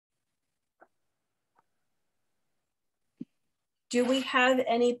Do we have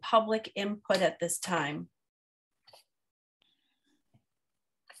any public input at this time?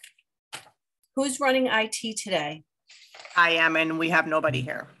 Who's running IT today? I am, and we have nobody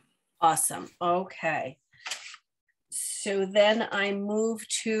here. Awesome. Okay. So then I move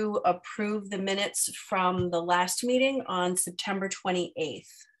to approve the minutes from the last meeting on September 28th.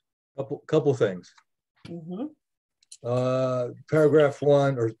 Couple things. Mm-hmm. Paragraph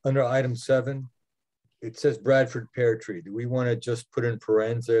 1 or under item 7, it says Bradford pear tree. Do we want to just put in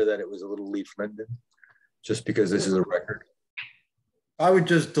parentheses there that it was a little leaf linden, just because this is a record? I would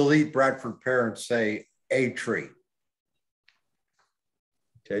just delete Bradford pear and say a tree.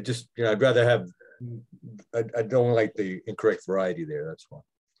 Okay, just, you know, I'd rather have, I don't like the incorrect variety there, that's why.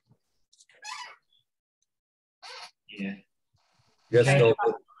 Yeah. Yes, no,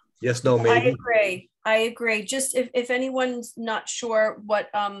 yes, no, maybe. I agree. Just if anyone's not sure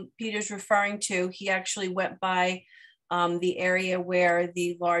what Peter's referring to, he actually went by the area where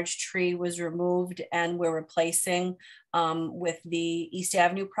the large tree was removed and we're replacing with the East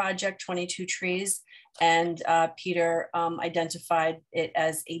Avenue project, 22 trees. And Peter identified it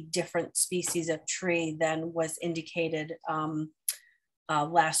as a different species of tree than was indicated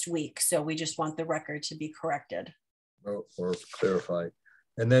last week. So we just want the record to be corrected. Or clarified.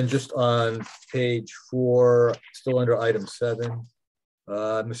 And then just on page 4, still under item 7,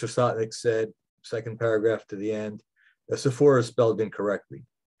 Mr. Sotnick said, second paragraph to the end, Sephora is spelled incorrectly.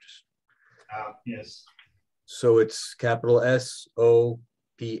 Yes. So it's capital SOPHORA.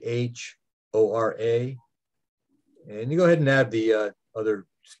 And you go ahead and add the other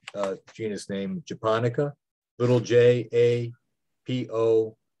genus name, Japonica, little JAPONICA.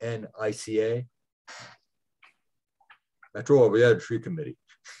 After all, we had a tree committee.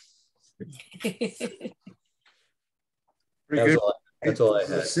 Pretty good. That's all I had.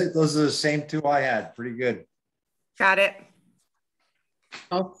 Those are the same two I had. Pretty good. Got it.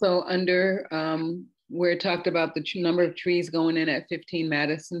 Also under where it talked about the number of trees going in at 15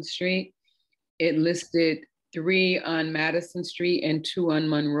 Madison Street, it listed 3 on Madison Street and 2 on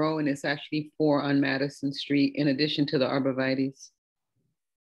Monroe, and it's actually 4 on Madison Street in addition to the arborvitaes.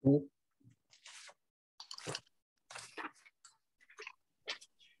 Cool.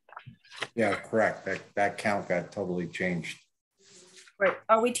 Yeah, correct. That count got totally changed. Right.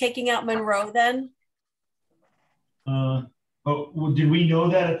 Are we taking out Monroe then? Oh, well, did we know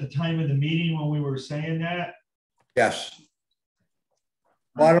that at the time of the meeting when we were saying that? Yes.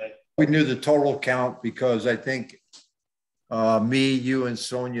 Well, we knew the total count because I think me, you, and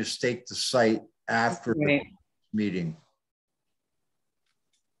Sonia staked the site after the meeting.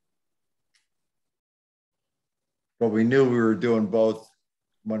 But we knew we were doing both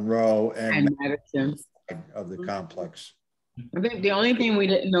Monroe and Madison of the complex. I think the only thing we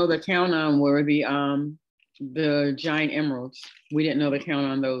didn't know the count on were the giant emeralds. We didn't know the count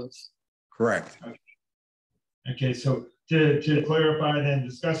on those. Correct. Okay, so to clarify then,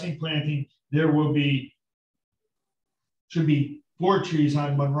 discussing planting, there will be, should be 4 trees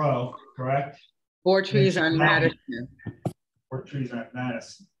on Monroe, correct? 4 trees on Madison. 4 trees on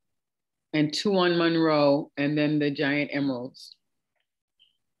Madison. And 2 on Monroe, and then the giant emeralds.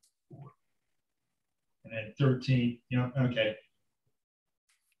 And then 13, you know, okay.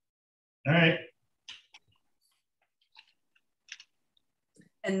 All right.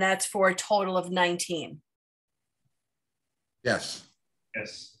 And that's for a total of 19. Yes.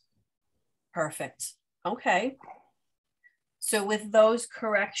 Yes. Perfect. Okay. So with those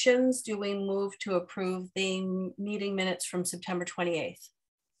corrections, do we move to approve the meeting minutes from September 28th?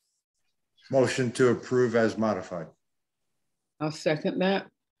 Motion to approve as modified. I'll second that.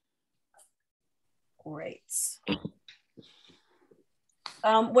 Great.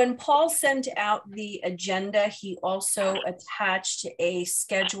 When Paul sent out the agenda, he also attached a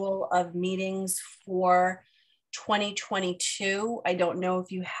schedule of meetings for 2022. I don't know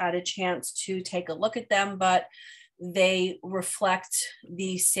if you had a chance to take a look at them, but they reflect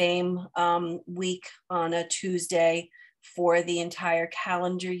the same week on a Tuesday for the entire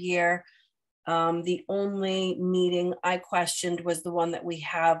calendar year. The only meeting I questioned was the one that we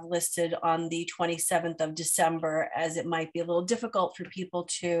have listed on the 27th of December, as it might be a little difficult for people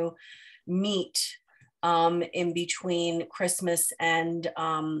to meet in between Christmas and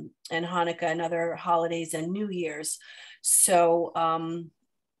Hanukkah and other holidays and New Year's. So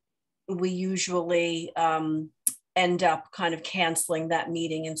we usually end up kind of canceling that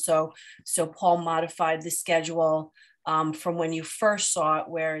meeting. And so Paul modified the schedule from when you first saw it,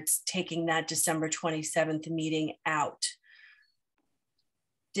 where it's taking that December 27th meeting out.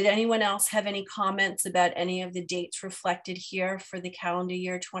 Did anyone else have any comments about any of the dates reflected here for the calendar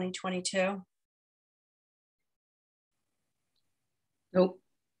year 2022? Nope.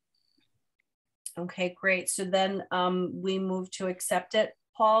 Okay, great. So then we move to accept it,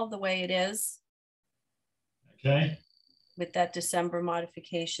 Paul, the way it is Okay. with that December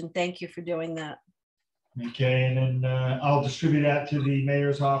modification. Thank you for doing that. Okay, and then I'll distribute that to the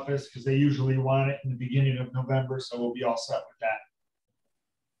mayor's office because they usually want it in the beginning of November, so we'll be all set with that.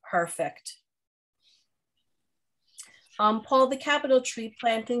 Perfect. Paul, the capital tree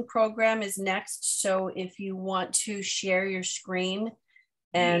planting program is next. So if you want to share your screen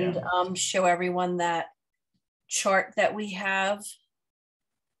and show everyone that chart that we have.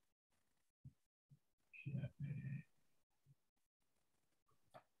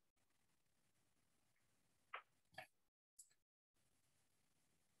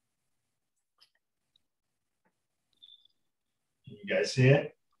 Can you guys see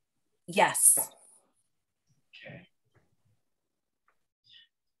it? Yes. Okay.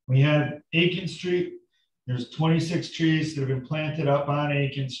 We have Aiken Street. There's 26 trees that have been planted up on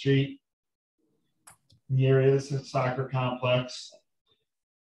Aiken Street in the area. This is a soccer complex.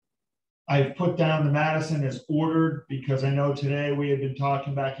 I've put down the Madison as ordered because I know today we had been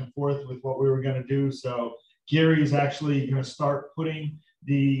talking back and forth with what we were going to do. So Gary is actually going to start putting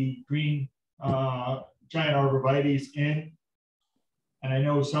the green giant arborvitaes in. And I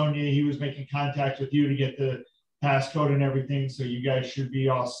know Sonia, he was making contact with you to get the passcode and everything. So you guys should be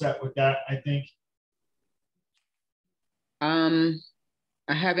all set with that, I think.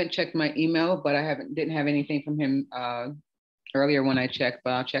 I haven't checked my email, but I didn't have anything from him earlier when I checked,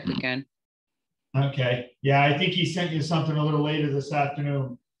 but I'll check again. Okay. Yeah, I think he sent you something a little later this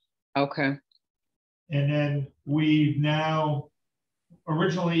afternoon. Okay. And then we've now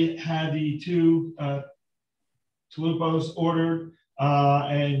originally had the two tulipos ordered,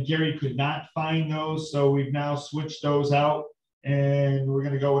 and Gary could not find those. So we've now switched those out, and we're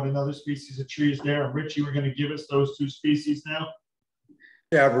going to go with another species of trees there. And Richie, we're going to give us those two species now.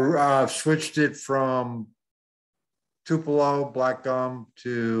 Yeah, we switched it from Tupelo black gum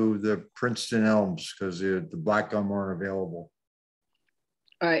to the Princeton elms because the black gum weren't available.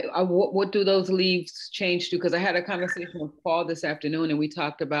 All right, what do those leaves change to? Because I had a conversation with Paul this afternoon and we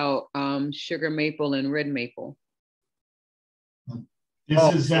talked about sugar maple and red maple.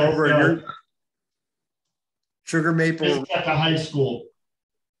 This is at, over your sugar maple. This is at the high school.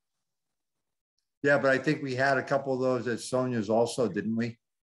 Yeah, but I think we had a couple of those at Sonia's also, didn't we?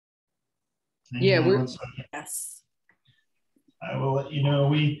 Yeah, we're Yes. I will let you know.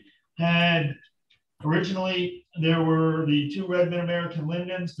 We had originally there were the two red Mid-American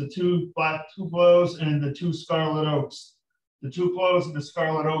lindens, the two black tupelos, and the two scarlet oaks. The tupelos and the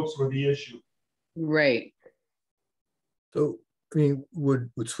scarlet oaks were the issue. right. So, I mean, would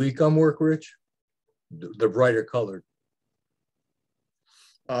sweet gum work, Rich? The brighter colored.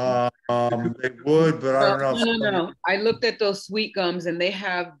 They would, but I don't know. No. I looked at those sweet gums and they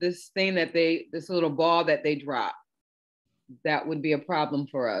have this thing that this little ball that they drop. That would be a problem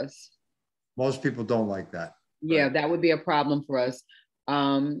for us. Most people don't like that. Yeah, that would be a problem for us.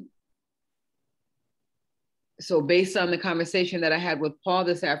 So based on the conversation that I had with Paul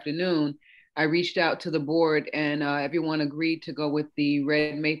this afternoon, I reached out to the board and everyone agreed to go with the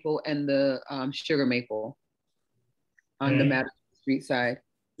red maple and the sugar maple on the Madison Street side.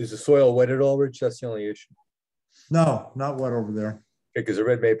 Is the soil wet at all, Rich? That's the only issue. No, not wet over there. Because the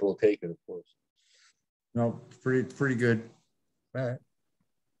red maple will take it, of course. No, pretty good. All right.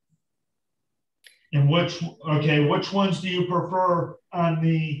 And which ones do you prefer on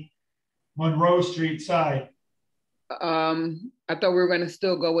the Monroe Street side? I thought we were going to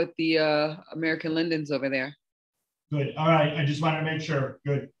still go with the American lindens over there. Good. All right. I just wanted to make sure.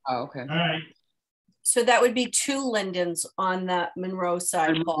 Good. Oh, okay. All right. So that would be two lindens on that Monroe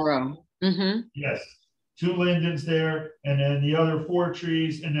side, Paul. Monroe. Mm-hmm. Yes. Two lindens there, and then the other 4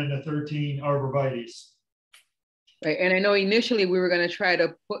 trees, and then the 13 arborvitaes. Right. And I know initially we were going to try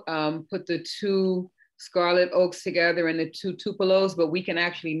to put the 2 scarlet oaks together and the 2 tupelos, but we can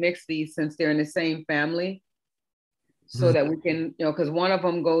actually mix these since they're in the same family. So that we can, because one of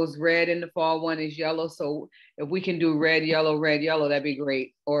them goes red in the fall, one is yellow. So if we can do red, yellow, that'd be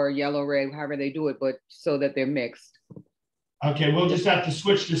great. Or yellow, red, however they do it, but so that they're mixed. Okay, we'll just have to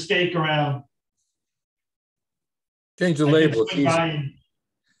switch the stake around. Change the label. It's easier.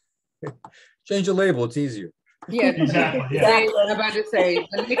 Change the label. It's easier. Yeah, Exactly. Yeah. I'm about to say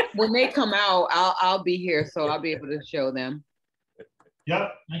when they come out, I'll be here, so I'll be able to show them.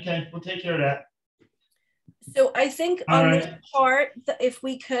 Yep. Okay, we'll take care of that. So I think All on this right. chart, if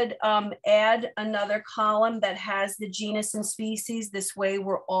we could add another column that has the genus and species, this way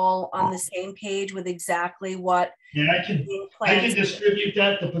we're all on the same page with exactly what Yeah, being I can planted. distribute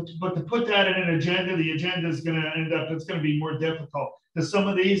that, but to put that in an agenda, the agenda is gonna end up, it's gonna be more difficult. Because some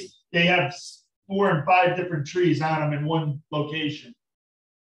of these, they have 4 and 5 different trees on them in one location.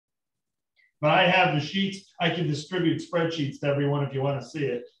 But I have the sheets, I can distribute spreadsheets to everyone if you want to see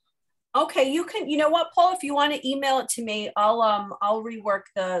it. Okay, you can, you know what, Paul, if you want to email it to me, I'll rework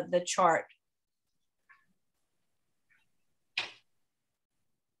the chart.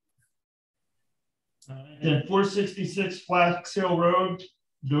 Then 466 Flax Hill Road,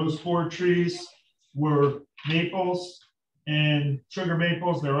 those 4 trees were maples and sugar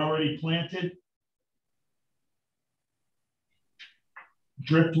maples. They're already planted.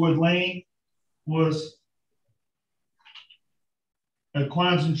 Driftwood Lane was a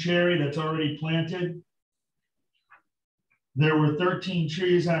Quonset cherry that's already planted. There were 13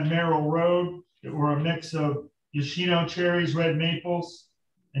 trees on Merrill Road that were a mix of Yoshino cherries, red maples,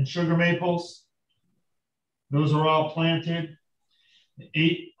 and sugar maples. Those are all planted.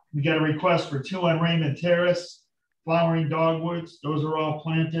 8, we got a request for 2 on Raymond Terrace, flowering dogwoods. Those are all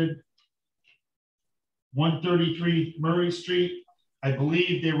planted. 133 Murray Street. I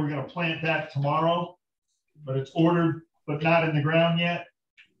believe they were going to plant that tomorrow, but it's ordered, but not in the ground yet.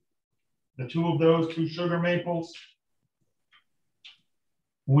 The 2 of those, 2 sugar maples.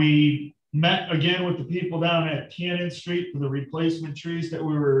 We met again with the people down at Cannon Street for the replacement trees that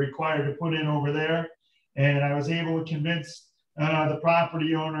we were required to put in over there. And I was able to convince the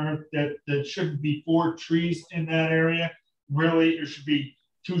property owner that there shouldn't be 4 trees in that area. Really, there should be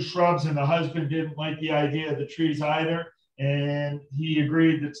 2 shrubs, and the husband didn't like the idea of the trees either. And he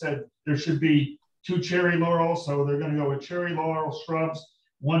agreed that said there should be 2 cherry laurels. So they're going to go with cherry laurel shrubs,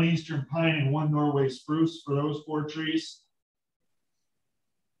 1 eastern pine, and 1 Norway spruce for those 4 trees.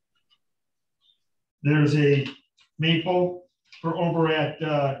 There's a maple for over at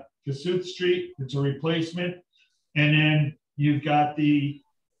Cassuth Street. It's a replacement. And then you've got the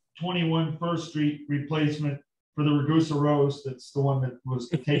 21 First Street replacement for the Ragusa Rose. That's the one that was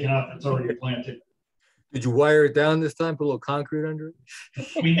taken out that's already planted. Did you wire it down this time? Put a little concrete under it?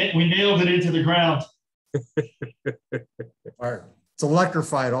 We nailed it into the ground. All right. It's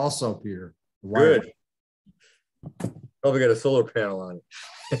electrified also, Peter. Good. Probably got a solar panel on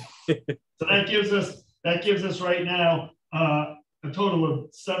it. So that gives us right now a total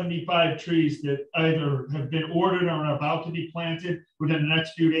of 75 trees that either have been ordered or are about to be planted within the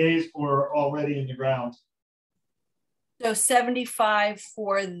next few days or are already in the ground. So 75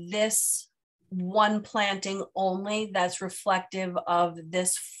 for this one planting only, that's reflective of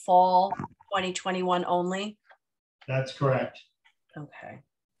this fall 2021 only? That's correct. Okay.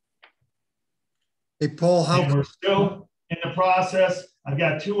 Hey, Paul, And how, we're still in the process. I've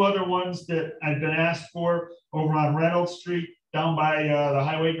got 2 other ones that I've been asked for over on Reynolds Street down by the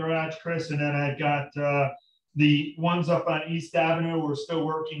highway garage, Chris. And then I've got the ones up on East Avenue. We're still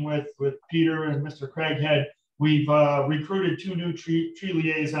working with Peter and Mr. Craighead. We've recruited 2 new tree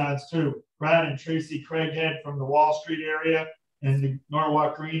liaisons too, Brad and Tracy Craighead from the Wall Street area and the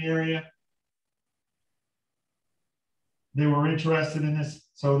Norwalk Green area. They were interested in this,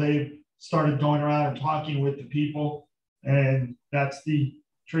 so they started going around and talking with the people, and that's the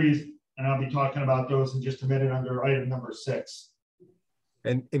trees. And I'll be talking about those in just a minute under item number 6.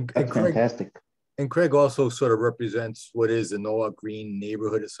 And That's Craig, fantastic. and Craig also sort of represents what is the Norwalk Green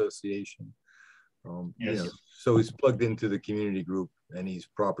Neighborhood Association. Yes. You know, so he's plugged into the community group, and he's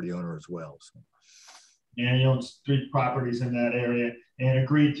property owner as well. So. And he owns 3 properties in that area and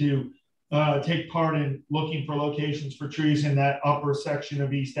agreed to take part in looking for locations for trees in that upper section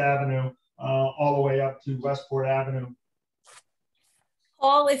of East Avenue, all the way up to Westport Avenue.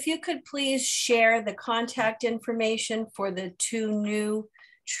 Paul, if you could please share the contact information for the 2 new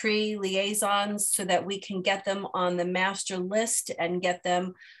tree liaisons so that we can get them on the master list and get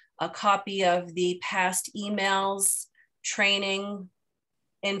them a copy of the past emails, training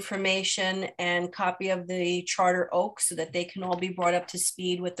information, and copy of the Charter Oak so that they can all be brought up to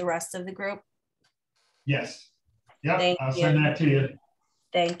speed with the rest of the group. Yes. Yep, Thank I'll you. send that to you.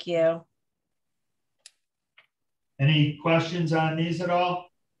 Thank you. Any questions on these at all?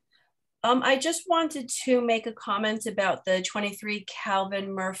 I just wanted to make a comment about the 23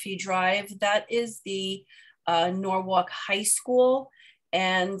 Calvin Murphy Drive. That is the Norwalk High School.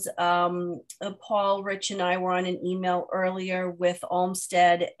 And Paul, Rich, and I were on an email earlier with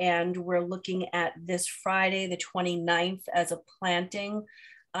Olmsted, and we're looking at this Friday, the 29th, as a planting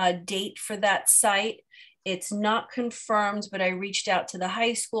date for that site. It's not confirmed, but I reached out to the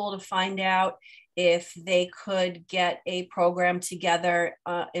high school to find out if they could get a program together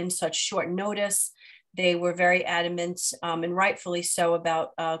in such short notice. They were very adamant, and rightfully so,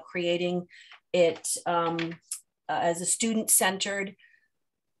 about creating it as a student-centered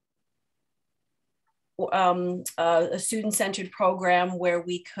program where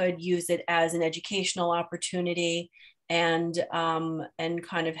we could use it as an educational opportunity and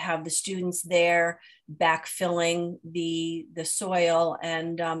kind of have the students there backfilling the soil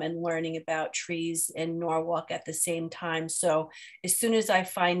and learning about trees in Norwalk at the same time. So as soon as I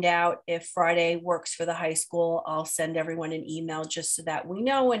find out if Friday works for the high school, I'll send everyone an email just so that we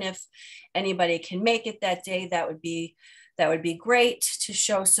know. And if anybody can make it that day, that would be great to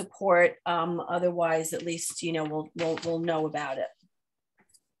show support. Otherwise, at least, you know, we'll know about it.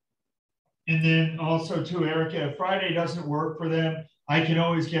 And then also too, Erica, if Friday doesn't work for them, I can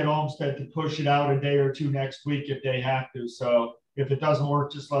always get Olmsted to push it out a day or two next week if they have to. So if it doesn't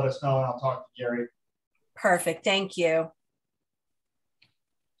work, just let us know and I'll talk to Gary. Perfect, thank you.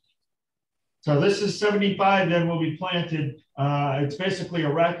 So this is 75 then will be planted. It's basically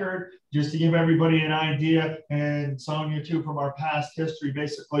a record, just to give everybody an idea, and Sonia too, from our past history.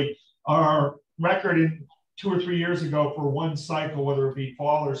 Basically, our record in 2 or 3 years ago for one cycle, whether it be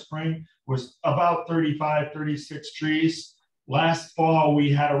fall or spring, was about 35, 36 trees. Last fall,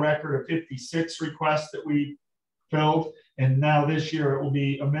 we had a record of 56 requests that we filled. And now this year, it will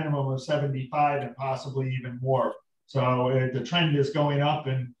be a minimum of 75 and possibly even more. So the trend is going up,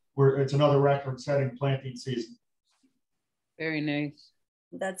 and it's another record-setting planting season. Very nice.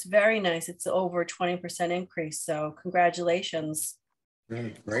 That's very nice. It's over 20% increase. So congratulations.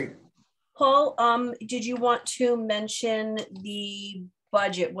 Great. Paul, did you want to mention the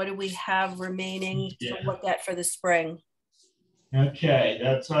budget? What do we have remaining to look at for the spring? Okay,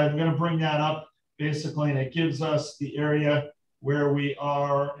 I'm going to bring that up basically, and it gives us the area where we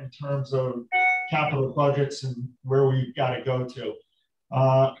are in terms of capital budgets and where we've got to go to.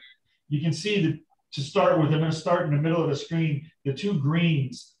 You can see that to start with, I'm going to start in the middle of the screen, the two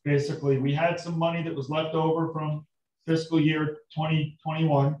greens. Basically, we had some money that was left over from fiscal year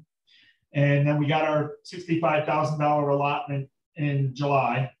 2021. And then we got our $65,000 allotment in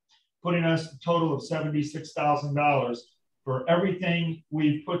July, putting us a total of $76,000 for everything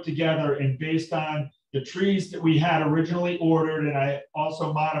we've put together. And based on the trees that we had originally ordered, and I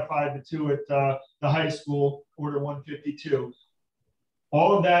also modified the two at the high school, order 152.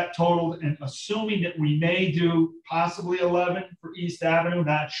 All of that totaled, and assuming that we may do possibly 11 for East Avenue,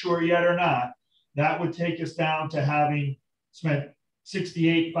 not sure yet or not, that would take us down to having spent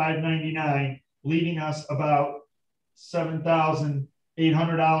 $68,599, leaving us about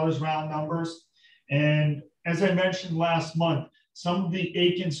 $7,800 round numbers. And as I mentioned last month, some of the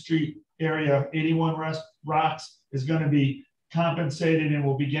Aiken Street area, 81 Rocks, is going to be compensated, and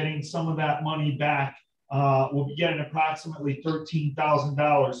we'll be getting some of that money back. We'll be getting approximately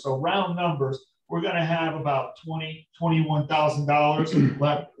 $13,000. So round numbers, we're going to have about $21,000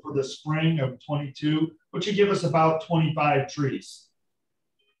 left for the spring of 22, which would give us about 25 trees.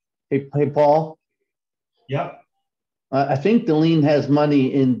 Hey, Paul. Yep. I think Delene has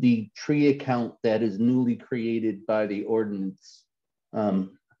money in the tree account that is newly created by the ordinance. I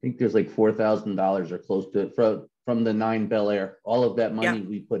think there's like $4,000 or close to it from the 9 Bel Air. All of that money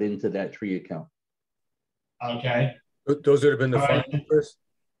we put into that tree account. Okay. Those would have been the fines, Chris?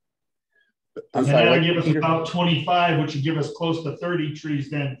 I'm And sorry, that would give us about 25, which would give us close to 30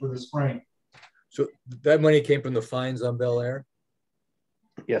 trees then for the spring. So that money came from the fines on Bel Air?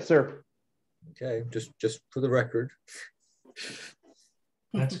 Yes, sir. Okay, just for the record.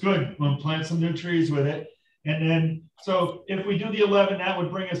 That's good. We'll plant some new trees with it. And then, so if we do the 11, that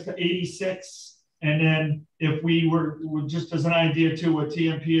would bring us to 86. And then if we were just as an idea too, what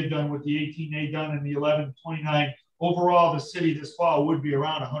TMP had done with the 18A done and the 1129, overall, the city this fall would be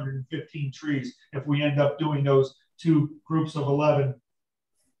around 115 trees if we end up doing those two groups of 11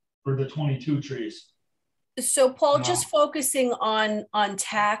 for the 22 trees. So Paul, just focusing on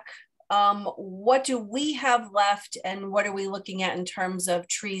TAC, what do we have left and what are we looking at in terms of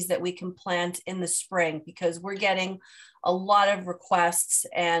trees that we can plant in the spring? Because we're getting a lot of requests,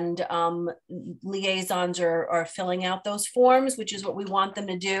 and liaisons are filling out those forms, which is what we want them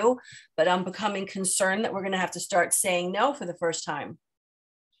to do. But I'm becoming concerned that we're going to have to start saying no for the first time.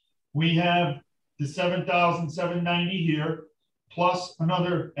 We have the $7,790 here, plus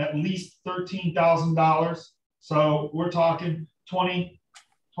another at least $13,000. So we're talking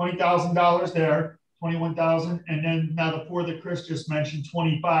 $20,000 there, 21,000, and then now the 4 that Chris just mentioned,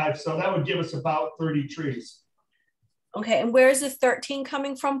 25. So that would give us about 30 trees. Okay, and where is the 13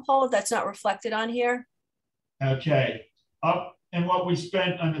 coming from, Paul? That's not reflected on here. Okay, up and what we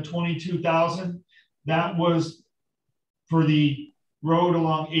spent on the 22,000, that was for the road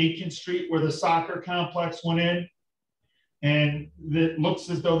along Aiken Street where the soccer complex went in. And it looks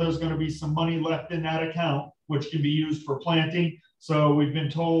as though there's going to be some money left in that account, which can be used for planting. So we've been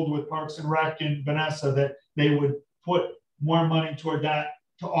told with Parks and Rec and Vanessa that they would put more money toward that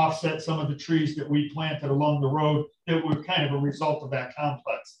to offset some of the trees that we planted along the road that were kind of a result of that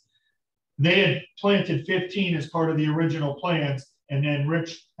complex. They had planted 15 as part of the original plans, and then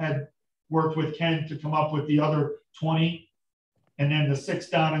Rich had worked with Ken to come up with the other 20. And then the 6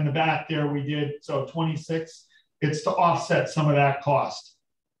 down in the back there we did, so 26. It's to offset some of that cost.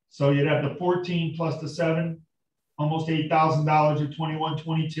 So you'd have the 14 plus the 7, almost $8,000 at 21,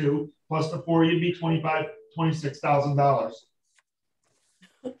 22, plus the 4, you'd be $25,000, $26,000.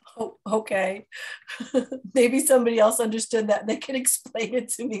 Oh, okay. Maybe somebody else understood that. They can explain it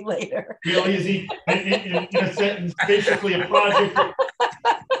to me later. Real easy. In a sentence, basically a project.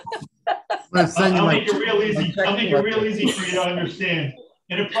 I'll make it real easy. I'll make it real easy for you to understand.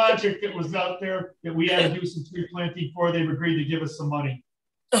 In a project that was out there that we had to do some tree planting for, they've agreed to give us some money.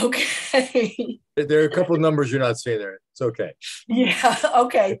 Okay. There are a couple of numbers you're not saying there. It's okay. Yeah.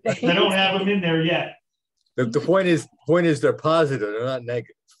 Okay. I don't have them in there yet. The point is they're positive. They're not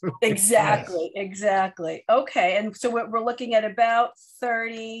negative. Exactly. Exactly. Okay. And so we're looking at about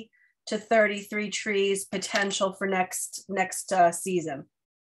 30 to 33 trees potential for next season.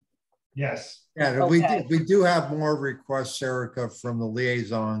 Yes. Yeah, Okay. we do have more requests, Erica, from the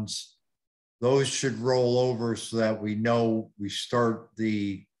liaisons. Those should roll over so that we know we start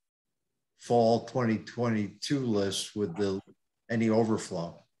the fall 2022 list with any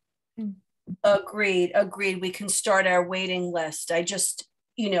overflow. Agreed. We can start our waiting list. I just,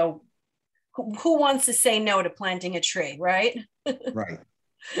 who wants to say no to planting a tree, right? Right.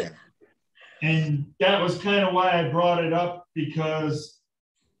 Yeah. And that was kind of why I brought it up, because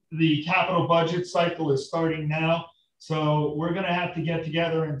the capital budget cycle is starting now. So we're going to have to get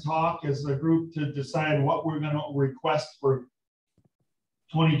together and talk as a group to decide what we're going to request for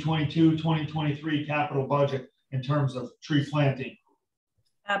 2022, 2023 capital budget in terms of tree planting.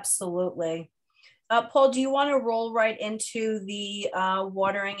 Absolutely. Paul, do you want to roll right into the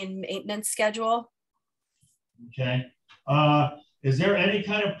watering and maintenance schedule? Okay. Is there any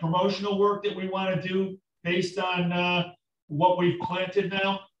kind of promotional work that we want to do based on what we've planted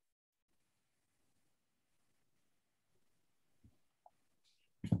now?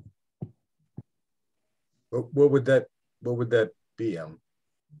 What would that be?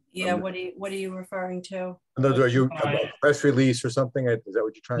 Yeah, what are you referring to? In other words, a press release or something? Is that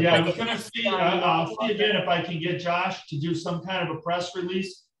what you're trying Yeah, to I was going to see, I'll see again if I can get Josh to do some kind of a press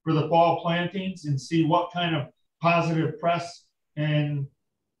release for the fall plantings and see what kind of positive press and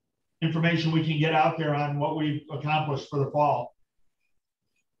information we can get out there on what we've accomplished for the fall.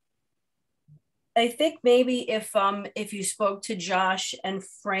 I think maybe if you spoke to Josh and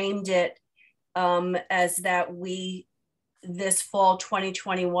framed it as that we this fall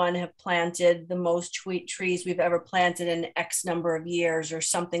 2021 have planted the most trees we've ever planted in X number of years or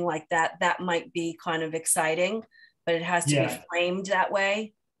something like that, that might be kind of exciting, but it has to be framed that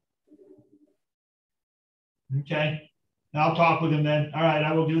way. Okay, I'll talk with him then. All right,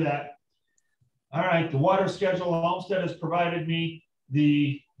 I will do that. All right, the water schedule. Olmsted has provided me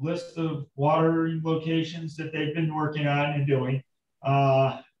the list of watering locations that they've been working on and doing.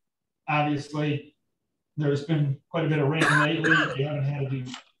 Obviously, there's been quite a bit of rain lately. They haven't had to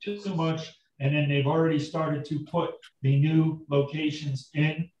do too much. And then they've already started to put the new locations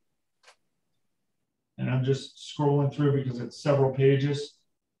in. And I'm just scrolling through because it's several pages.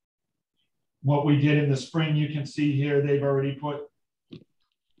 What we did in the spring, you can see here, they've already put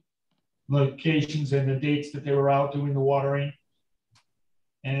locations and the dates that they were out doing the watering.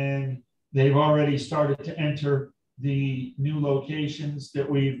 And they've already started to enter the new locations that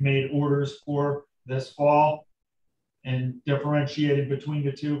we've made orders for this fall and differentiated between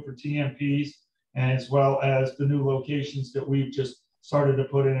the two for TMPs, as well as the new locations that we've just started to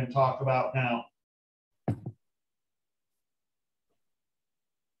put in and talk about now.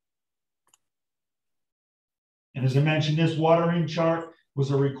 And as I mentioned, this watering chart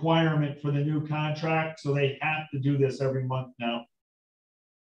was a requirement for the new contract, so they have to do this every month now.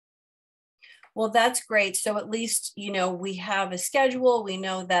 Well, that's great. So at least, we have a schedule. We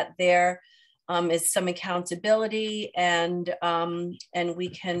know that there is some accountability, and we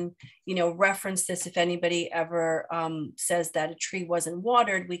can, reference this if anybody ever says that a tree wasn't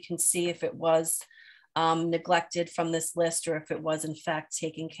watered. We can see if it was neglected from this list or if it was in fact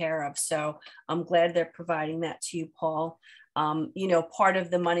taken care of. So I'm glad they're providing that to you, Paul. Part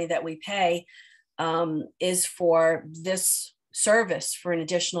of the money that we pay is for this service for an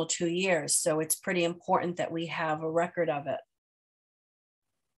additional 2 years. So it's pretty important that we have a record of it.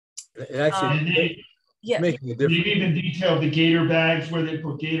 It actually And they, Yeah, making a they've difference. even detailed the gator bags, where they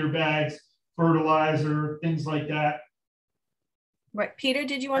put gator bags, fertilizer, things like that. right. Peter,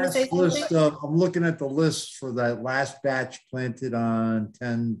 did you want to say Last list something? of, I'm looking at the list for that last batch planted on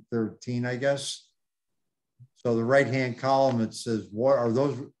 10/13, I guess. So the right-hand column, it says, what are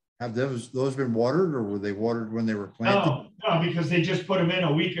those, have those been watered, or were they watered when they were planted? No, because they just put them in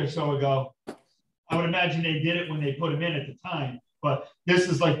a week or so ago. I would imagine they did it when they put them in at the time, but this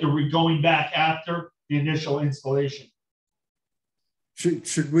is like the going back after the initial installation.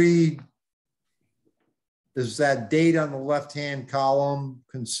 Should we, is that date on the left-hand column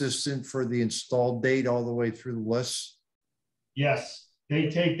consistent for the installed date all the way through the list? Yes, they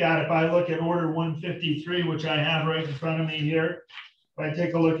take that. If I look at order 153, which I have right in front of me here, if I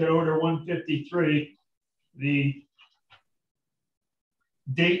take a look at order 153, the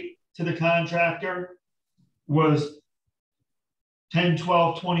date to the contractor was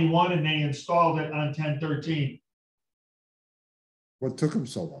 10/12/21, and they installed it on 10/13. What took them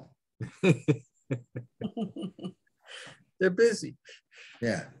so long? They're busy.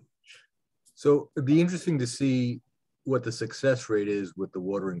 Yeah. So it'd be interesting to see what the success rate is with the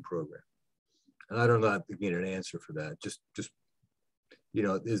watering program. And I don't know if I get an answer for that. Just you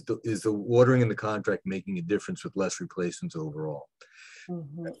know, is the watering in the contract making a difference with less replacements overall?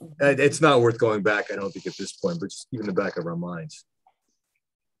 It's not worth going back, I don't think, at this point, but just keep in the back of our minds.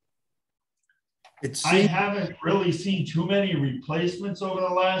 I haven't really seen too many replacements over the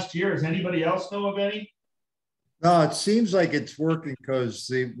last year. Does anybody else know of any? No, it seems like it's working because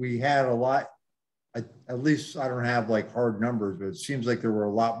we had a lot, at least I don't have like hard numbers, but it seems like there were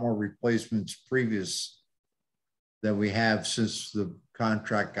a lot more replacements previous than we have since the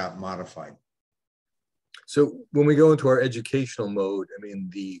contract got modified. So when we go into our educational mode, I mean,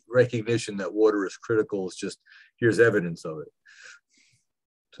 the recognition that water is critical is just, here's evidence of it.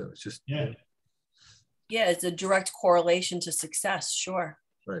 So it's just, Yeah. Yeah, it's a direct correlation to success, sure.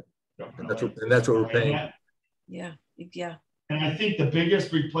 right. And that's what we're paying. Yeah, yeah. And I think the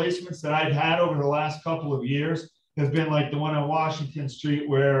biggest replacements that I've had over the last couple of years has been like the one on Washington Street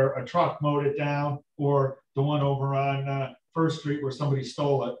where a truck mowed it down, or the one over on First Street where somebody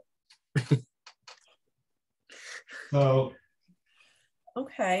stole it. So.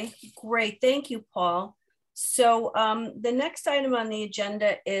 Okay, great. Thank you, Paul. So the next item on the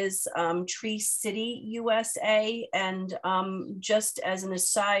agenda is Tree City USA. And just as an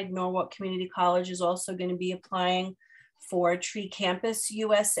aside, Norwalk Community College is also going to be applying for Tree Campus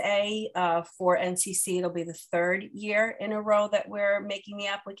USA for NCC. It'll be the 3rd year in a row that we're making the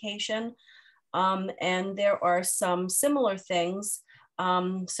application. And there are some similar things,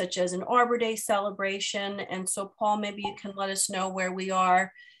 such as an Arbor Day celebration. And so, Paul, maybe you can let us know where we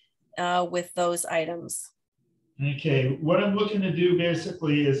are with those items. Okay, what I'm looking to do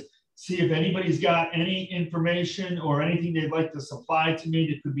basically is see if anybody's got any information or anything they'd like to supply to me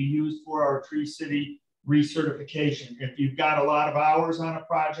that could be used for our Tree City recertification. If you've got a lot of hours on a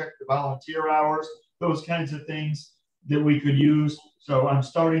project, the volunteer hours, those kinds of things that we could use. So I'm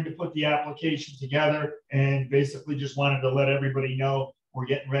starting to put the application together and basically just wanted to let everybody know we're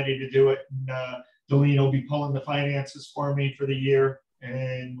getting ready to do it. And Delene will be pulling the finances for me for the year,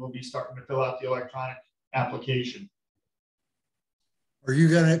 and we'll be starting to fill out the electronic application. Are you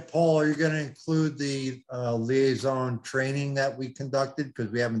gonna, Paul, are you gonna include the liaison training that we conducted?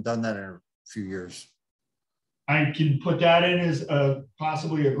 Because we haven't done that in a few years. I can put that in as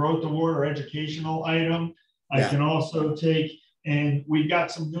possibly a growth award or educational item. Yeah. I can also take, and we've got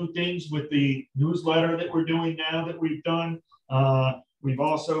some new things with the newsletter that we're doing now that we've done. We've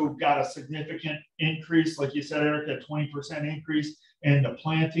also got a significant increase, like you said, Eric, a 20% increase in the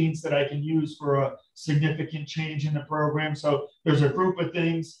plantings that I can use for a significant change in the program. So there's a group of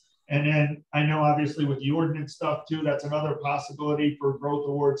things. And then I know obviously with the ordinance stuff too, that's another possibility for growth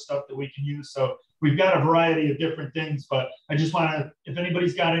award stuff that we can use. So we've got a variety of different things, but I just want to, if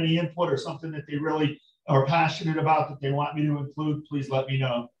anybody's got any input or something that they really are passionate about that they want me to include, please let me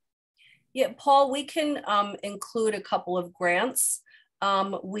know. Yeah, Paul, we can include a couple of grants.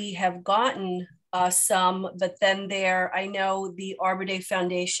 We have gotten some, but then I know the Arbor Day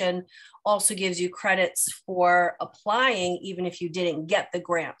Foundation also gives you credits for applying, even if you didn't get the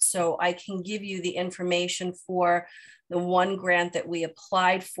grant. So I can give you the information for the one grant that we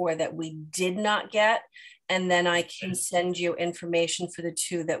applied for that we did not get. And then I can send you information for the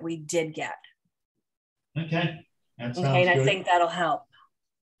 2 that we did get. Okay, that sounds okay, and good. I think that'll help.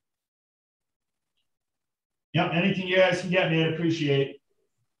 Yep, anything you guys can get me, I'd appreciate.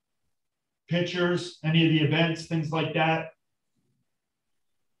 pictures, any of the events, things like that.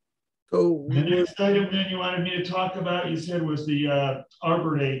 So The next item then you wanted me to talk about, you said, was the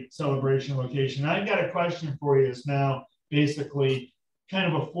Arbor Day celebration location. I've got a question for you. Is now basically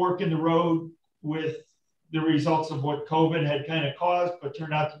kind of a fork in the road with the results of what COVID had kind of caused, but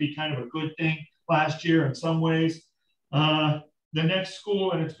turned out to be kind of a good thing last year in some ways. The next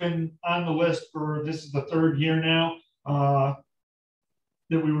school, and it's been on the list for, this is the third year now,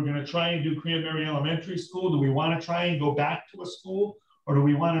 that we were going to try and do Cranberry Elementary School. Do we want to try and go back to a school? Or do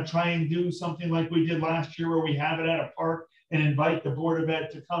we want to try and do something like we did last year where we have it at a park and invite the Board of Ed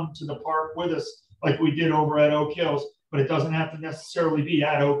to come to the park with us like we did over at Oak Hills, but it doesn't have to necessarily be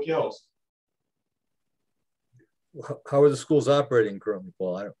at Oak Hills. how are the schools operating currently,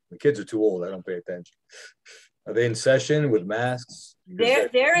 Paul? The kids are too old. I don't pay attention. Are they in session with masks?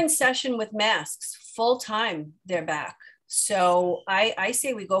 They're in session with masks full time. They're back. So I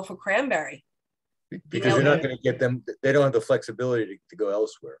say we go for Cranberry. Because you're not going to get them. They don't have the flexibility to go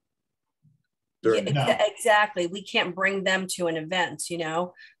elsewhere. Yeah, exactly. We can't bring them to an event, you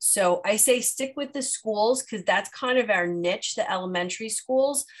know? So I say stick with the schools because that's kind of our niche, the elementary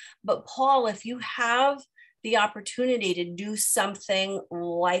schools. But Paul, if you have the opportunity to do something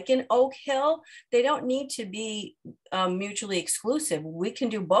like an Oak Hill, they don't need to be mutually exclusive. We can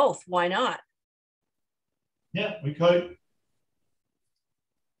do both. Why not? Yeah, we could.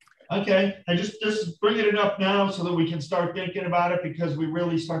 Okay, I just bringing it up now so that we can start thinking about it because we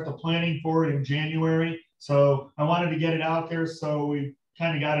really start the planning for it in January. So I wanted to get it out there so we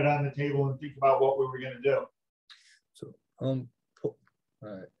kind of got it on the table and think about what we were going to do. So, all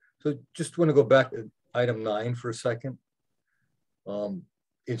right. So just want to go back to item 9 for a second.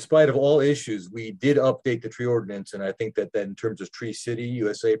 In spite of all issues, we did update the tree ordinance, and I think that in terms of Tree City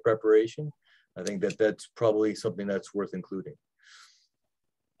USA preparation, I think that that's probably something that's worth including.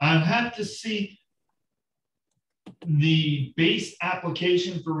 I have to see the base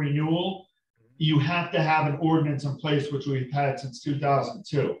application for renewal. You have to have an ordinance in place, which we've had since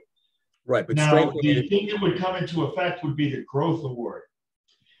 2002. Right, but now the thing that would come into effect would be the growth award.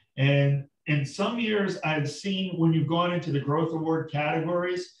 And in some years I've seen when you've gone into the growth award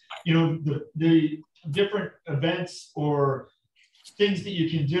categories, you know, the different events or things that you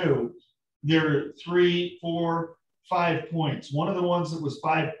can do, there are 3, 4, 5 points. One of the ones that was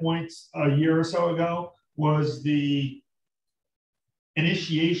 5 points a year or so ago was the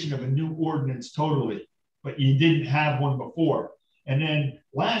initiation of a new ordinance totally, but you didn't have one before. And then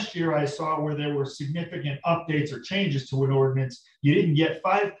last year I saw where there were significant updates or changes to an ordinance. You didn't get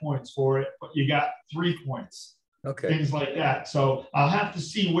 5 points for it, but you got 3 points. Okay. Things like that. So I'll have to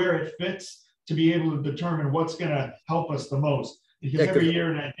see where it fits to be able to determine what's going to help us the most. Because every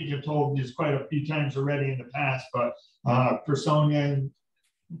year, and I think I've told this quite a few times already in the past, but for Sonia, and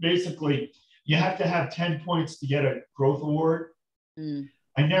basically you have to have 10 points to get a growth award.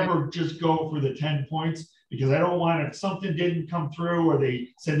 I never just go for the 10 points because I don't want, if something didn't come through or they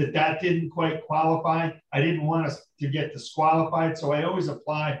said that didn't quite qualify, I didn't want us to get disqualified. So I always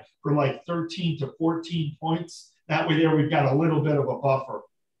apply for like 13 to 14 points. That way there we've got a little bit of a buffer.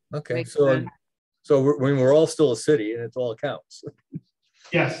 Okay, so when we're all still a city and it all counts.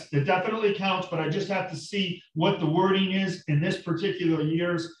 Yes, it definitely counts, but I just have to see what the wording is in this particular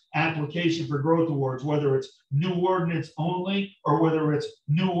year's application for growth awards, whether it's new ordinance only or whether it's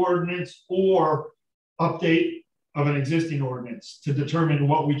new ordinance or update of an existing ordinance to determine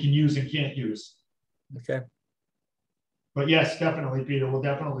what we can use and can't use. Okay. But yes, definitely, Peter, we'll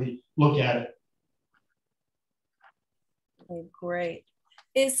definitely look at it. Okay, great.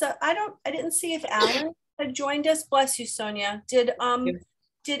 I didn't see if Alan had joined us. Bless you, Sonia. Did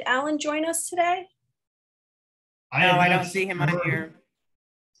Alan join us today? No, I don't see him on here.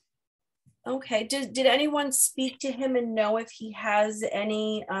 Okay. Did anyone speak to him and know if he has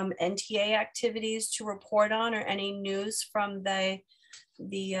any NTA activities to report on or any news from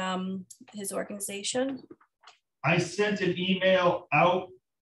his organization? I sent an email out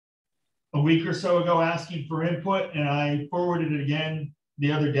a week or so ago asking for input, and I forwarded it again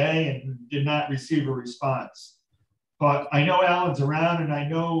the other day and did not receive a response. But I know Alan's around, and I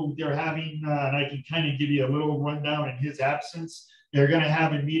know they're having, and I can kind of give you a little rundown in his absence. They're going to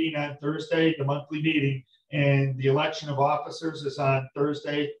have a meeting on Thursday, the monthly meeting, and the election of officers is on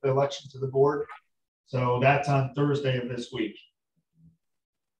Thursday, the election to the board. So that's on Thursday of this week.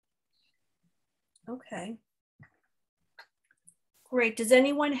 Okay. Great. Does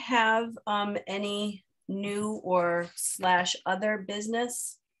anyone have any new or / other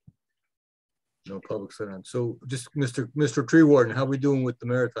business? No public session. So just Mr. Tree Warden, how are we doing with the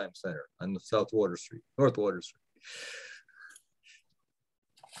Maritime Center on the North Water Street?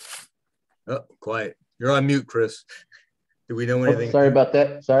 Oh, quiet. You're on mute, Chris. Do we know Oh, anything? sorry about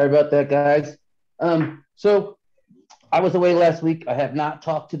that. Sorry about that, guys. So I was away last week. I have not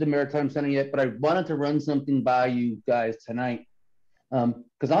talked to the Maritime Center yet, but I wanted to run something by you guys tonight.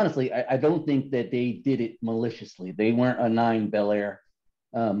 Because honestly, I don't think that they did it maliciously. They weren't a 9 Bel Air.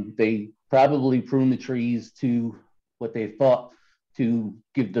 They probably pruned the trees to what they thought to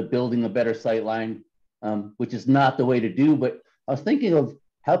give the building a better sight line, which is not the way to do. But I was thinking of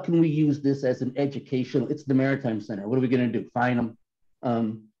how can we use this as an educational, it's the Maritime Center. What are we going to do? Fine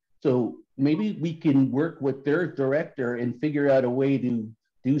them. So maybe we can work with their director and figure out a way to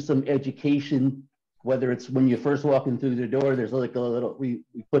do some education, whether it's when you're first walking through the door, there's like a little, we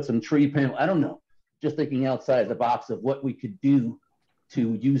put some tree panel, I don't know, just thinking outside the box of what we could do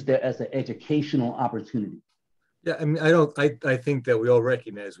to use that as an educational opportunity. Yeah, I mean, I think that we all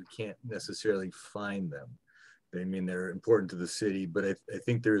recognize we can't necessarily find them. I mean, they're important to the city, but I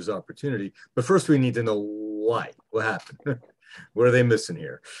think there is opportunity. But first we need to know why, what happened? What are they missing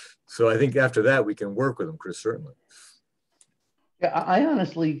here? So I think after that, we can work with them, Chris, certainly. Yeah, I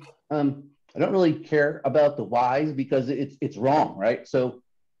honestly, I don't really care about the whys because it's wrong, right? So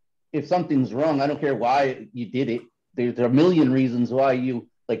if something's wrong, I don't care why you did it. There are a million reasons why you,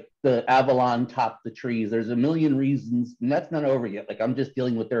 like the Avalon topped the trees. There's a million reasons, and that's not over yet. Like I'm just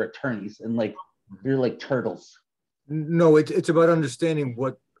dealing with their attorneys, and like they're like turtles. No, it's about understanding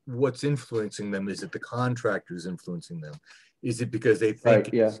what's influencing them. Is it the contractors influencing them? Is it because they think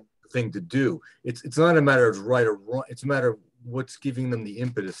it's the thing to do? It's not a matter of right or wrong. It's a matter of what's giving them the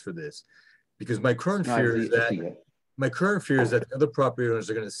impetus for this. Because my current fear is that the other property owners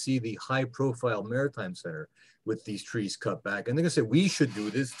are going to see the high-profile Maritime Center with these trees cut back, and they're going to say we should do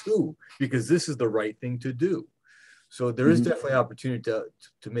this too because this is the right thing to do. So there is definitely opportunity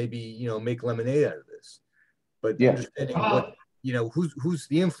to maybe make lemonade out of this. But understanding what who's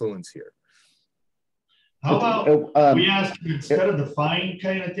the influence here. How about we ask them, instead of the fine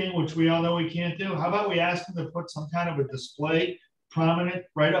kind of thing, which we all know we can't do, how about we ask them to put some kind of a display prominent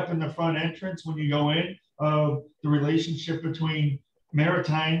right up in the front entrance when you go in of the relationship between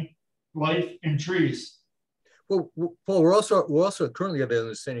maritime life and trees? Well, Paul, we're also currently of the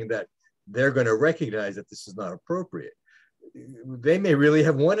understanding that they're going to recognize that this is not appropriate. They may really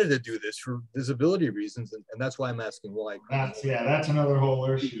have wanted to do this for visibility reasons, and that's why I'm asking why. That's another whole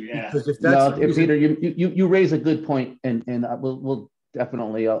issue. Yeah. Because if that's Peter, you raise a good point, and we'll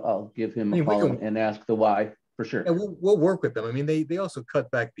definitely I'll give him a call and ask the why for sure. And we'll work with them. I mean, they also cut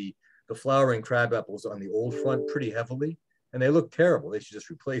back the flowering crab apples on the old front pretty heavily, and they look terrible. They should just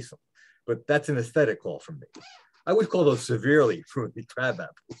replace them. But that's an aesthetic call from me. I would call those severely fruity crab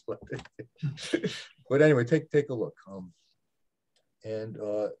apples. But anyway, take a look.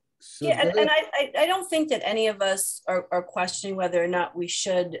 So and I don't think that any of us are questioning whether or not we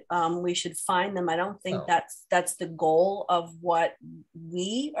should find them. I don't think that's the goal of what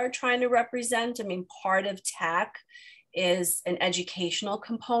we are trying to represent. I mean, part of TAC is an educational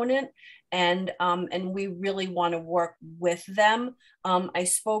component, and we really want to work with them. I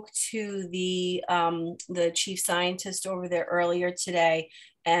spoke to the chief scientist over there earlier today,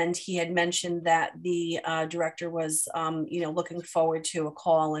 and he had mentioned that the director was looking forward to a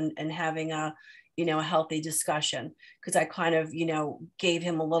call and having a healthy discussion, because I kind of gave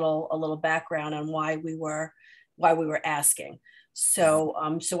him a little background on why we were asking. So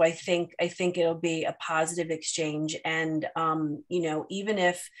I think it'll be a positive exchange, and even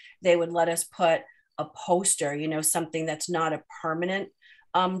if they would let us put a poster, something that's not a permanent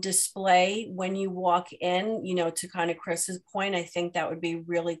display when you walk in, to kind of Chris's point, I think that would be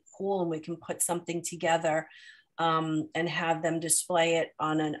really cool, and we can put something together and have them display it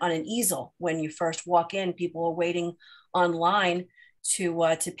on an easel when you first walk in. People are waiting online to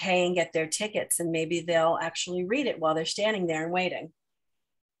pay and get their tickets, and maybe they'll actually read it while they're standing there and waiting.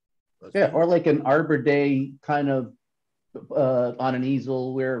 Yeah, or like an Arbor Day kind of on an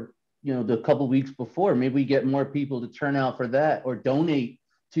easel where the couple weeks before, maybe we get more people to turn out for that or donate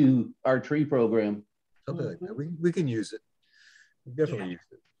to our tree program. Something like that. We can use it. We definitely use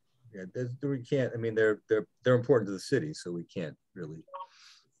it. Yeah, we can't. I mean, they're important to the city, so we can't really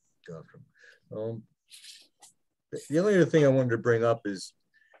go after them. The only other thing I wanted to bring up is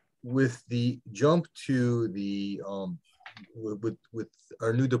with the jump to the with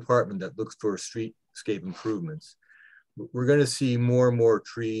our new department that looks for streetscape improvements, we're going to see more and more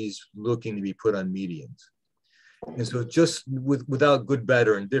trees looking to be put on medians. And so just without good, bad,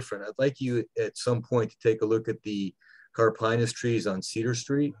 or indifferent, I'd like you at some point to take a look at the Carpinus trees on Cedar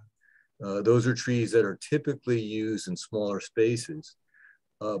Street. Those are trees that are typically used in smaller spaces.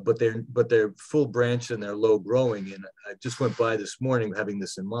 But they're full branched and they're low growing. And I just went by this morning having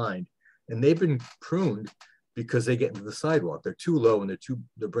this in mind and they've been pruned because they get into the sidewalk. They're too low and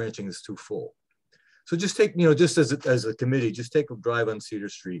the branching is too full. So just take, just as a committee, just take a drive on Cedar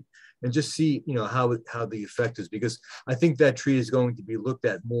Street and just see, how the effect is, because I think that tree is going to be looked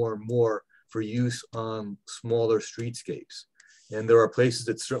at more and more for use on smaller streetscapes. And there are places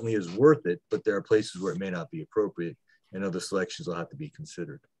that certainly is worth it, but there are places where it may not be appropriate and other selections will have to be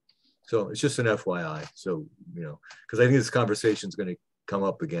considered. So it's just an FYI. So, because I think this conversation is going to come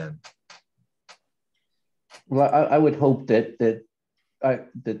up again. Well, I would hope that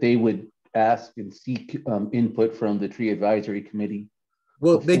they would ask and seek input from the tree advisory committee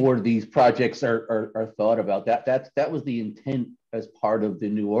before these projects are thought about. That was the intent as part of the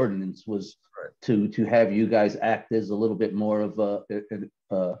new ordinance, was to have you guys act as a little bit more of a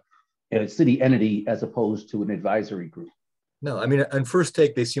city entity as opposed to an advisory group. No, I mean, on first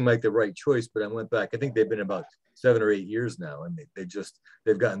take, they seem like the right choice, but I went back. I think they've been about 7 or 8 years now, and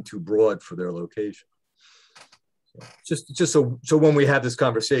they've gotten too broad for their location. So just so when we have this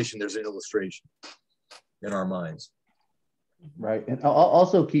conversation, there's an illustration in our minds. Right, and I'll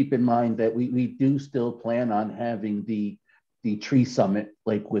also keep in mind that we do still plan on having the tree summit,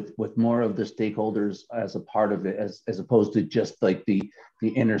 like with more of the stakeholders as a part of it, as opposed to just like the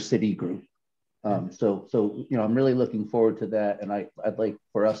inner city group. So I'm really looking forward to that, and I'd like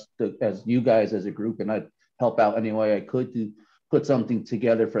for us to, as you guys as a group, and I'd help out any way I could to put something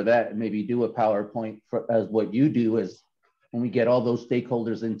together for that, and maybe do a PowerPoint as what you do, as when we get all those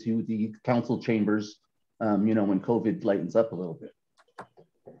stakeholders into the council chambers, when COVID lightens up a little bit.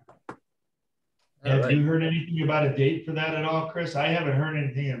 Have you heard anything about a date for that at all, Chris? I haven't heard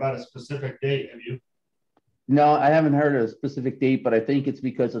anything about a specific date. Have you? No, I haven't heard a specific date, but I think it's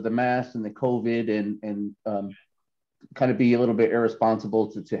because of the mask and the COVID and kind of be a little bit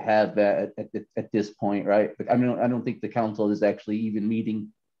irresponsible to have that at this point, right? I mean, I don't think the council is actually even meeting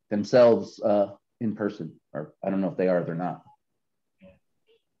themselves in person, or I don't know if they are or they're not.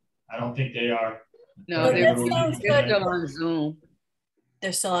 I don't think they are. No, they're still on Zoom.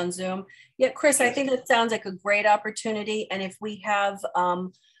 They're still on Zoom. Yeah, Chris, I think that sounds like a great opportunity. And if we have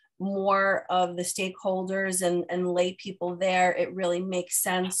more of the stakeholders and lay people there, it really makes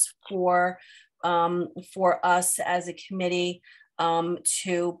sense for us as a committee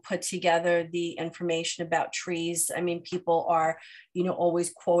to put together the information about trees. I mean, people are, always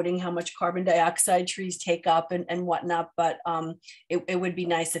quoting how much carbon dioxide trees take up and whatnot, but it would be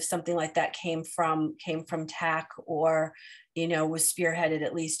nice if something like that came from TAC, or, was spearheaded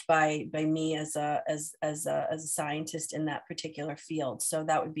at least by me as a scientist in that particular field. So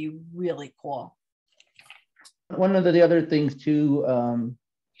that would be really cool. One of the other things too,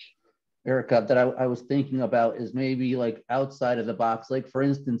 Erica, that I was thinking about is maybe like outside of the box. Like, for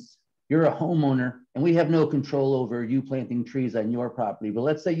instance, you're a homeowner and we have no control over you planting trees on your property, but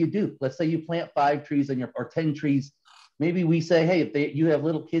let's say you do. Let's say you plant 5 trees or 10 trees. Maybe we say, hey, if you have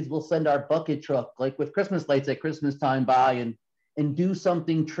little kids, we'll send our bucket truck, like with Christmas lights at Christmas time, by and do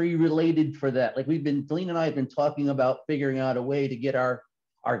something tree related for that. Like Deline and I have been talking about figuring out a way to get our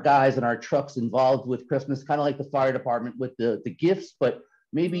guys and our trucks involved with Christmas, kind of like the fire department with the gifts. But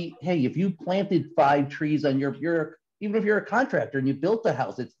maybe, hey, if you planted 5 trees on even if you're a contractor and you built a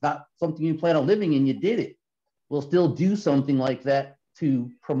house, it's not something you plan on living in, you did it. We'll still do something like that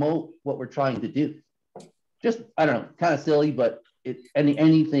to promote what we're trying to do. Just, I don't know, kind of silly, but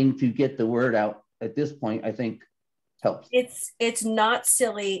anything to get the word out at this point, I think helps. It's not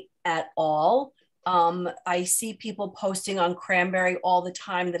silly at all. I see people posting on Cranberry all the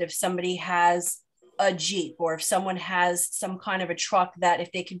time that if somebody has a Jeep, or if someone has some kind of a truck, that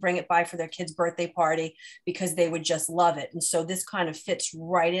if they could bring it by for their kid's birthday party, because they would just love it. And so this kind of fits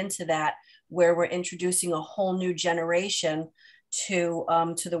right into that, where we're introducing a whole new generation to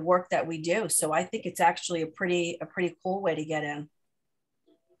the work that we do. So I think it's actually a pretty cool way to get in.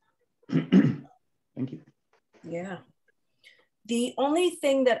 Thank you. Yeah. The only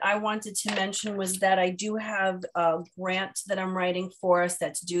thing that I wanted to mention was that I do have a grant that I'm writing for us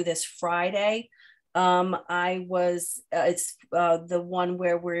that's due this Friday. It's the one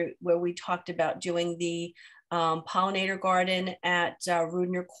where we talked about doing the pollinator garden at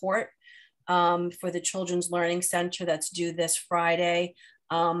Rudner Court for the Children's Learning Center, that's due this Friday.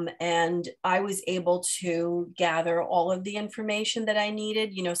 And I was able to gather all of the information that I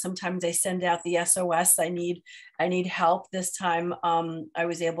needed. Sometimes I send out the SOS, I need help. This time I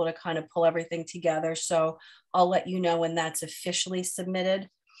was able to kind of pull everything together. So I'll let you know when that's officially submitted.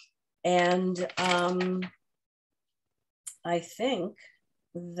 And I think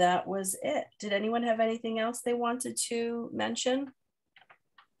that was it. Did anyone have anything else they wanted to mention?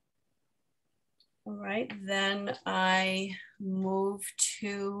 All right, then I move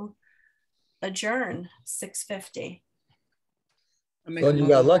to adjourn 6:50. I'll make a Son, you got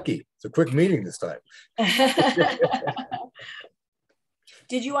motion. lucky. It's a quick meeting this time.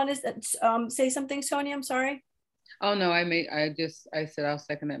 Did you want to say something, Sonia? I'm sorry. Oh, no, I said I'll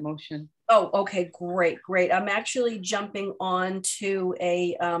second that motion. Oh, okay, great. I'm actually jumping on to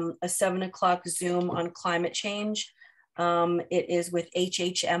a 7 o'clock Zoom on climate change. It is with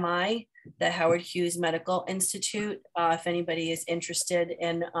HHMI, the Howard Hughes Medical Institute. If anybody is interested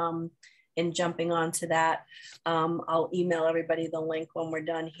in jumping onto that, I'll email everybody the link when we're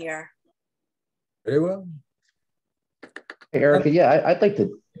done here. Very well. Hey, Erica, yeah, I'd like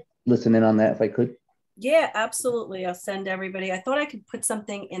to listen in on that if I could. Yeah, absolutely. I'll send everybody. I thought I could put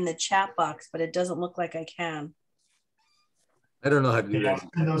something in the chat box, but it doesn't look like I can. I don't know how to do I'll that.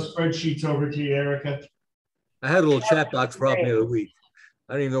 send those spreadsheets over to you, Erica. I had a little chat box problem the other week.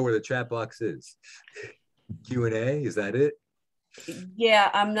 I don't even know where the chat box is. Q&A, is that it?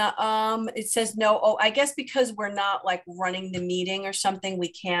 Yeah, I'm not, it says no. Oh, I guess because we're not like running the meeting or something, we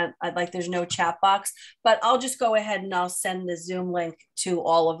can't, like there's no chat box, but I'll just go ahead and I'll send the Zoom link to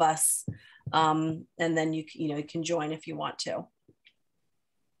all of us. And then you can join if you want to.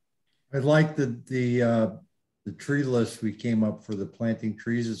 I like the tree list we came up for the planting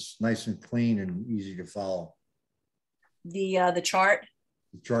trees. It's nice and clean and easy to follow. The chart.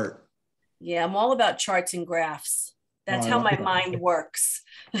 The chart. Yeah, I'm all about charts and graphs. That's how my mind works.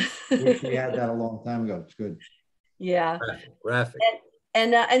 Wish we had that a long time ago. It's good. Yeah. Graphic.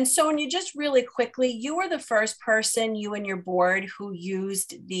 And Sonia, just really quickly, you were the first person, you and your board, who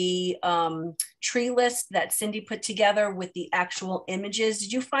used the tree list that Cindy put together with the actual images.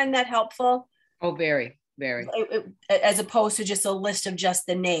 Did you find that helpful? Oh, very. As opposed to just a list of just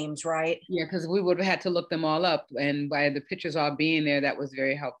the names, right? Yeah, because we would have had to look them all up, and by the pictures all being there, that was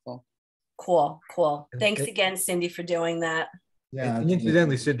very helpful. Cool. Thanks again, Cindy, for doing that. Yeah. And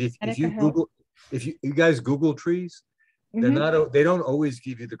incidentally, Cindy, if you guys Google trees, they don't always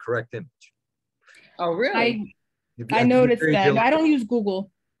give you the correct image. Oh, really? I noticed that. I don't use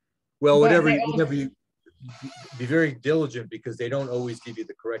Google. Well, whatever you be very diligent, because they don't always give you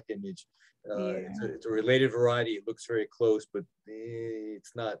the correct image. It's a related variety. It looks very close, but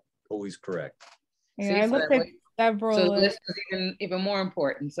it's not always correct. Yeah, I looked at several. So this is even more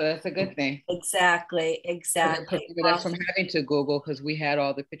important. So that's a good thing. Exactly. That's from having to Google, because we had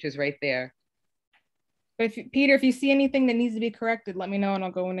all the pictures right there. But Peter, if you see anything that needs to be corrected, let me know and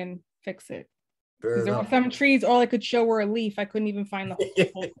I'll go in and fix it. Because there were some trees, all I could show were a leaf. I couldn't even find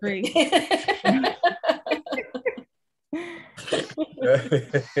the whole tree.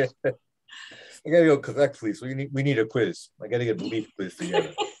 I gotta go collect leaves. We need a quiz. I gotta get the leaf quiz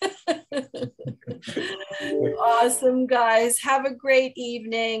together. Awesome, guys. Have a great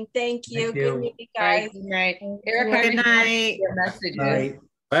evening. Thank you. Good meeting, guys. Good night. Erica, Good night. your messages. Right.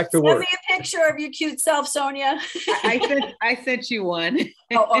 Back to Send work. me a picture of your cute self, Sonia. I sent you one.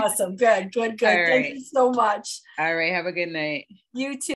 Oh, awesome. Good. All Thank right. you so much. All right. Have a good night. You too.